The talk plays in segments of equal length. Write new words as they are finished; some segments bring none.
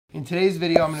In today's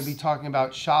video, I'm going to be talking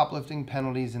about shoplifting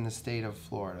penalties in the state of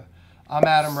Florida. I'm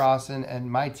Adam Rossen,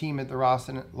 and my team at the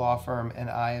Rossen Law Firm and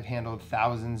I have handled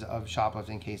thousands of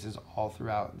shoplifting cases all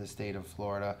throughout the state of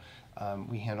Florida.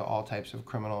 We handle all types of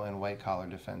criminal and white-collar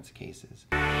defense cases.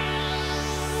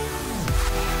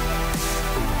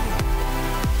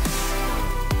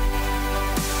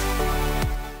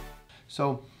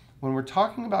 So when we're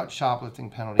talking about shoplifting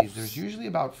penalties, there's usually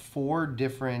about 4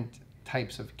 different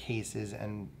types of cases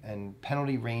and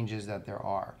penalty ranges that there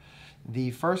are.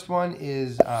 The first one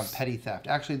is petty theft.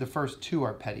 Actually, the first 2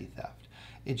 are petty theft.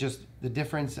 The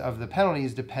difference of the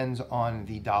penalties depends on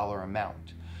the dollar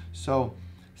amount. So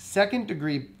second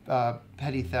degree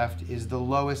petty theft is the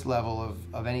lowest level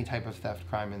of any type of theft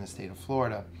crime in the state of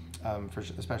Florida,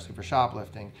 especially for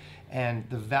shoplifting. And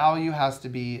the value has to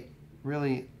be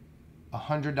really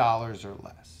 $100 or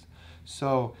less.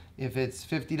 So if it's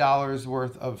 $50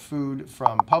 worth of food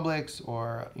from Publix,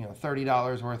 or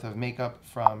 $30 worth of makeup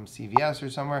from CVS or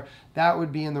somewhere, that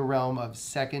would be in the realm of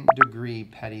second degree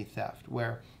petty theft,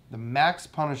 where the max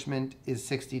punishment is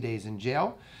 60 days in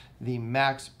jail. The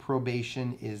max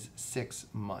probation is 6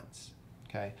 months.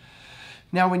 Okay.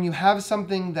 Now, when you have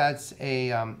something that's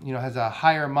has a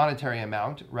higher monetary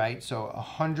amount, right? So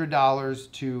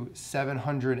 $100 to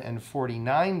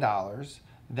 $749,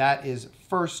 that is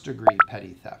first degree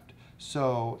petty theft.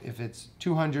 So if it's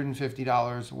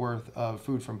 $250 worth of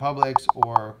food from Publix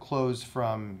or clothes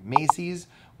from Macy's,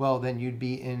 well, then you'd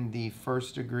be in the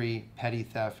first degree petty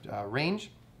theft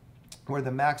range, where the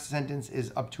max sentence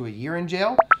is up to a year in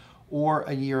jail or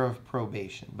a year of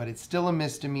probation. But it's still a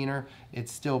misdemeanor.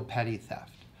 It's still petty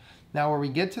theft. Now, where we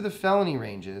get to the felony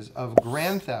ranges of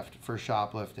grand theft for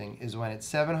shoplifting is when it's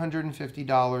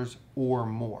 $750 or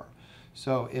more.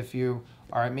 So if you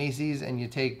are at Macy's and you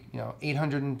take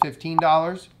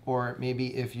 $815, or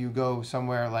maybe if you go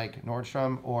somewhere like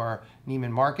Nordstrom or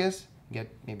Neiman Marcus,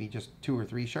 get maybe just 2 or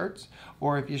 3 shirts,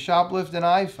 or if you shoplift an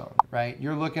iPhone, right,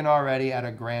 you're looking already at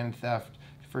a grand theft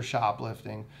for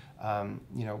shoplifting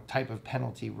type of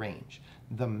penalty range.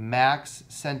 The max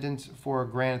sentence for a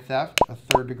grand theft, a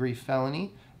third degree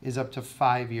felony, is up to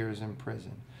 5 years in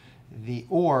prison,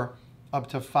 or up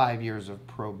to 5 years of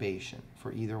probation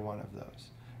for either one of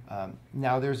those.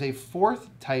 Now, there's a 4th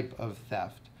type of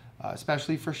theft,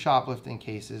 especially for shoplifting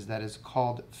cases, that is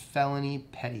called felony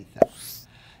petty theft.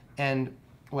 And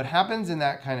what happens in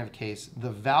that kind of case, the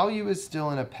value is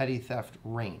still in a petty theft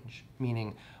range,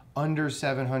 meaning under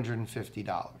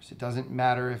 $750. It doesn't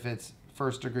matter if it's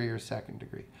first degree or second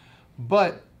degree.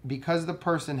 But because the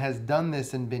person has done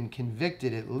this and been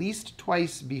convicted at least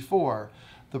twice before,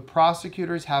 the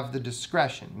prosecutors have the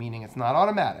discretion, meaning it's not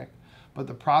automatic, but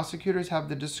the prosecutors have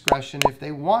the discretion, if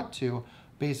they want to,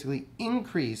 basically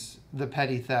increase the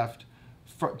petty theft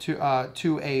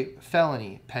to a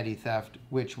felony petty theft,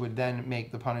 which would then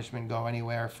make the punishment go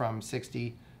anywhere from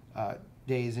 60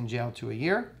 days in jail to a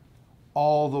year,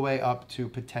 all the way up to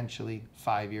potentially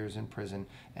 5 years in prison,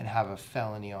 and have a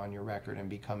felony on your record and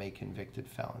become a convicted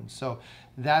felon. So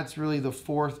that's really the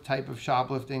 4th type of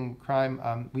shoplifting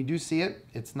crime. We do see it.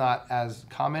 It's not as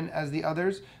common as the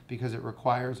others because it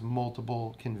requires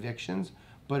multiple convictions,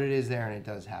 but it is there and it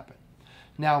does happen.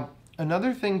 Now,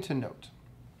 another thing to note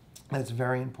that's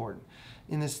very important.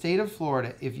 In the state of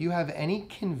Florida, if you have any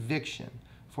conviction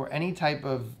for any type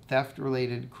of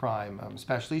theft-related crime,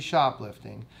 especially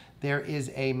shoplifting, there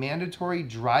is a mandatory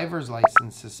driver's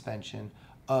license suspension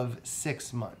of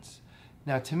 6 months.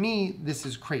 Now, to me, this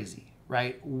is crazy,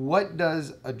 right? What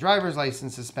does a driver's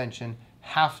license suspension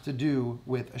have to do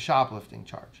with a shoplifting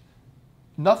charge?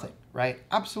 Nothing, right?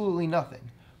 Absolutely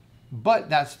nothing. But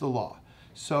that's the law.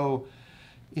 So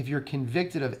if you're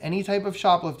convicted of any type of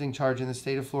shoplifting charge in the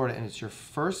state of Florida and it's your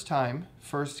first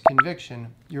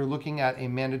conviction, you're looking at a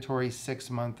mandatory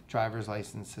 6-month driver's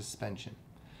license suspension.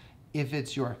 If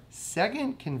it's your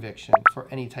second conviction for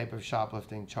any type of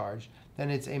shoplifting charge, then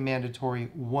it's a mandatory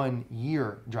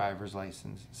 1-year driver's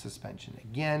license suspension.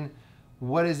 Again,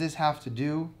 what does this have to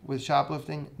do with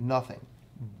shoplifting? Nothing.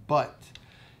 But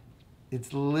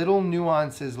it's little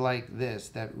nuances like this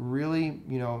that really,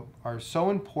 are so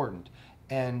important.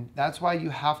 And that's why you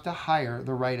have to hire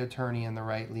the right attorney and the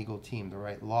right legal team, the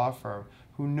right law firm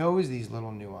who knows these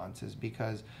little nuances,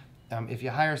 because if you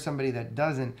hire somebody that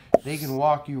doesn't, they can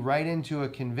walk you right into a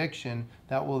conviction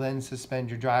that will then suspend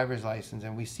your driver's license.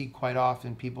 And we see quite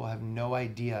often people have no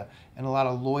idea, and a lot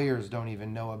of lawyers don't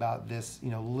even know about this,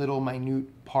 little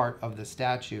minute part of the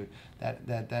statute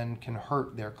that then can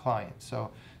hurt their clients.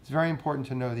 So it's very important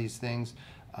to know these things.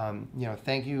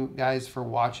 Thank you guys for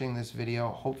watching this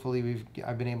video. Hopefully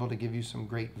I've been able to give you some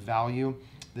great value.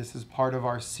 This is part of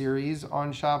our series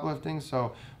on shoplifting,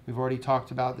 so We've already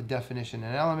talked about the definition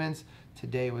and elements.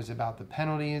 Today was about the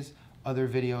penalties. Other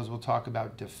videos will talk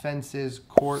about defenses,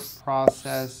 court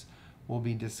process. We'll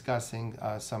be discussing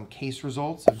some case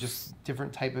results of just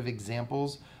different type of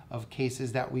examples of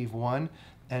cases that we've won.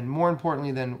 And more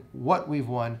importantly than what we've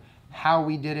won, how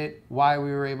we did it, why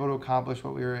we were able to accomplish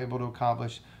what we were able to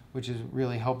accomplish, which is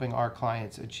really helping our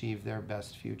clients achieve their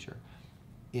best future.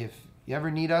 If you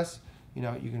ever need us, you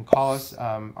can call us.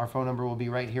 Our phone number will be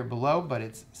right here below, but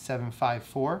it's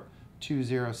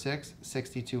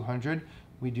 754-206-6200.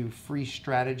 We do free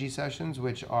strategy sessions,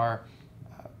 which are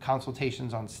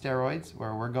consultations on steroids,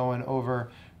 where we're going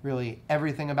over really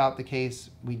everything about the case.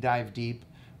 We dive deep.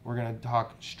 We're going to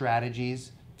talk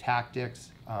strategies,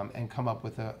 tactics, and come up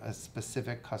with a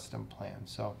specific custom plan.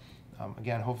 So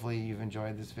again, hopefully you've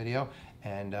enjoyed this video,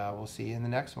 and we'll see you in the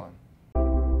next one.